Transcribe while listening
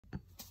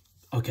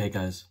Okay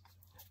guys,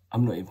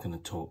 I'm not even going to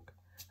talk.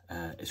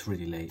 It's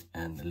really late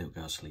and the little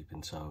girl's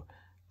sleeping, so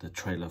the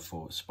trailer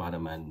for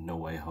Spider-Man No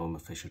Way Home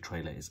official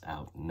trailer is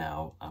out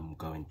now. I'm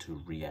going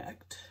to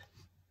react.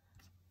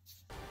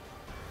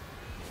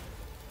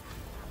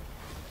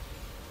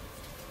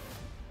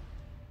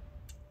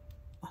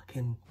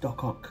 Fucking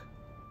Doc Ock.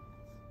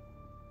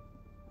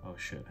 Oh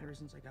shit. Ever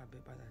since I got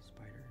bit by that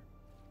spider,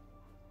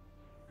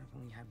 I've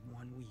only had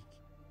 1 week.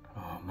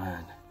 Oh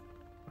man.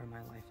 Where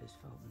my life has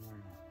felt normal.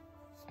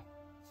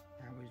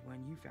 That was when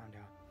you found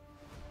out.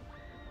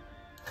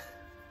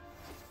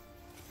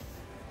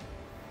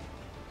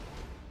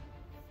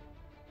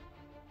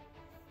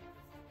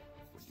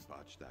 When you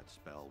botched that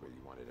spell where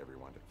you wanted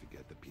everyone to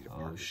forget the Peter Oh,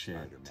 Parker shit.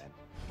 Spider-Man.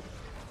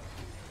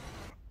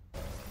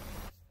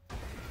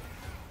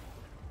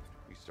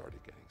 We started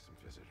getting some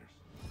visitors.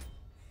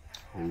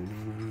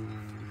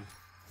 Ooh.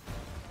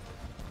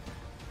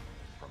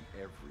 From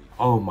every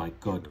Oh my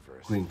god,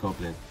 universe. Green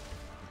Goblin.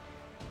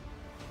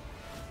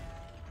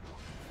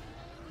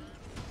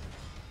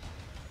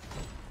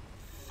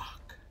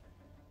 Fuck.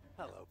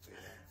 Hello, Peter.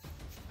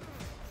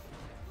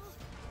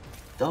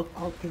 Doc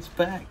Ock is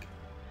back.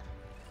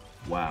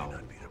 Wow.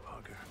 Not Peter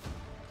Parker.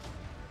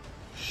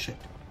 Shit.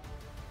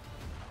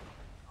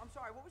 I'm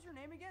sorry, what was your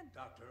name again?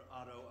 Dr.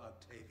 Otto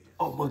Octavius.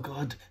 Oh my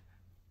god.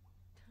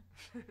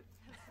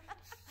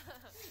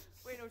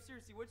 Wait, no,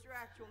 seriously, what's your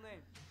actual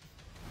name?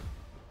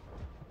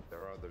 There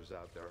are others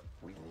out there.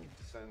 We need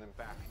to send them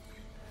back.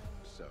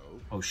 So,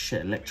 Oh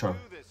shit, Electro.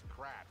 do this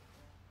crap.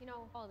 You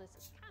know, all this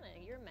is kind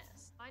of your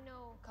mess. I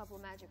know a couple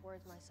of magic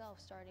words myself,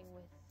 starting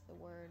with the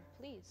word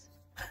please.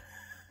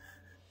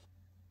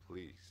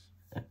 Please,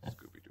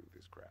 Scooby-Doo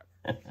this crap.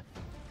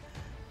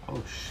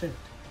 Oh shit.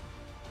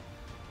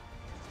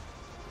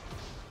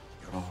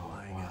 You're Oh,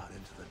 flying wow. out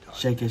into the dark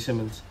J.K.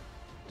 Simmons.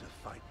 to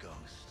fight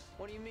ghosts.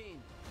 What do you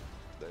mean?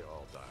 They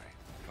all die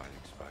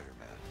fighting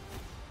Spider-Man.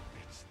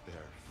 It's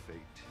their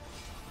fate.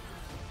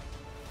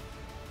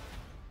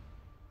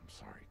 I'm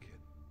sorry,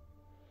 kid.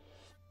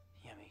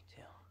 Yeah, me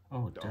too.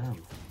 Oh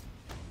damn.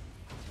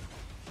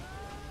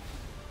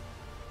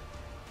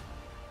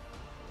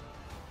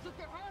 Look,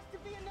 there has to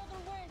be another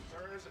way.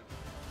 There isn't.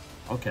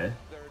 Okay.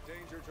 They're a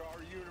danger to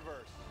our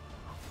universe.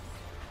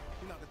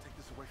 You're not gonna take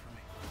this away from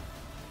me.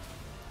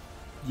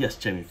 Yes,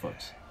 Jamie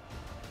Foxx.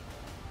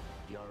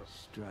 You're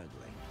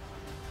struggling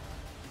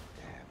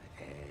to have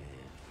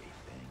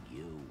everything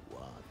you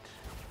want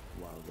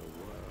while the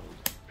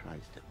world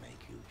tries to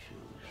make you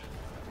choose.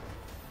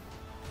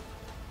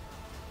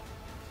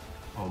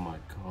 Oh my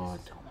god.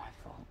 It's all my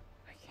fault.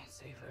 I can't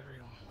save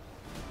everyone.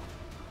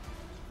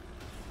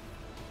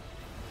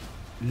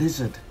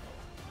 Lizard.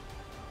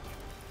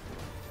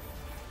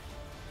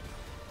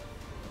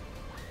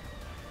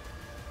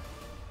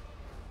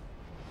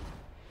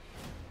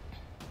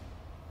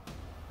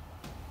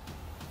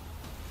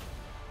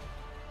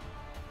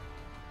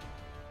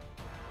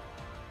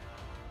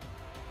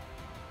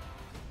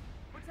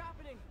 What's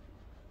happening?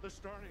 They're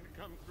starting to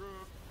come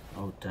through.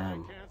 Oh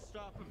damn. Can't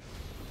stop them.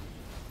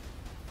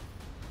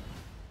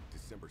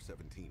 December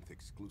 17th,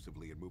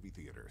 exclusively in movie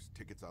theaters.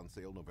 Tickets on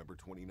sale November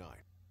 29th.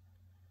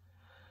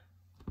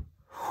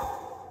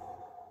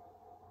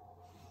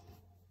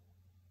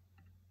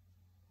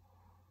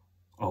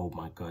 Oh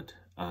my god.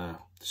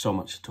 So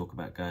much to talk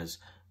about, guys.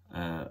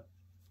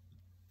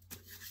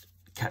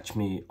 Catch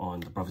me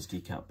on the Brothers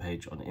Geek Out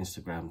page on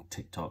Instagram,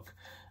 TikTok,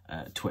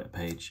 Twitter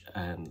page,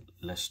 and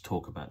let's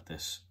talk about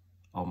this.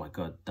 Oh my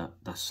god,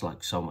 that's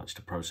like so much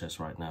to process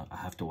right now. I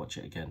have to watch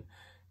it again.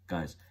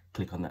 Guys,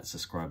 click on that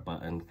subscribe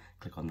button,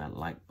 click on that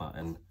like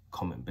button,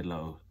 comment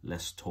below.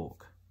 Let's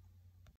talk.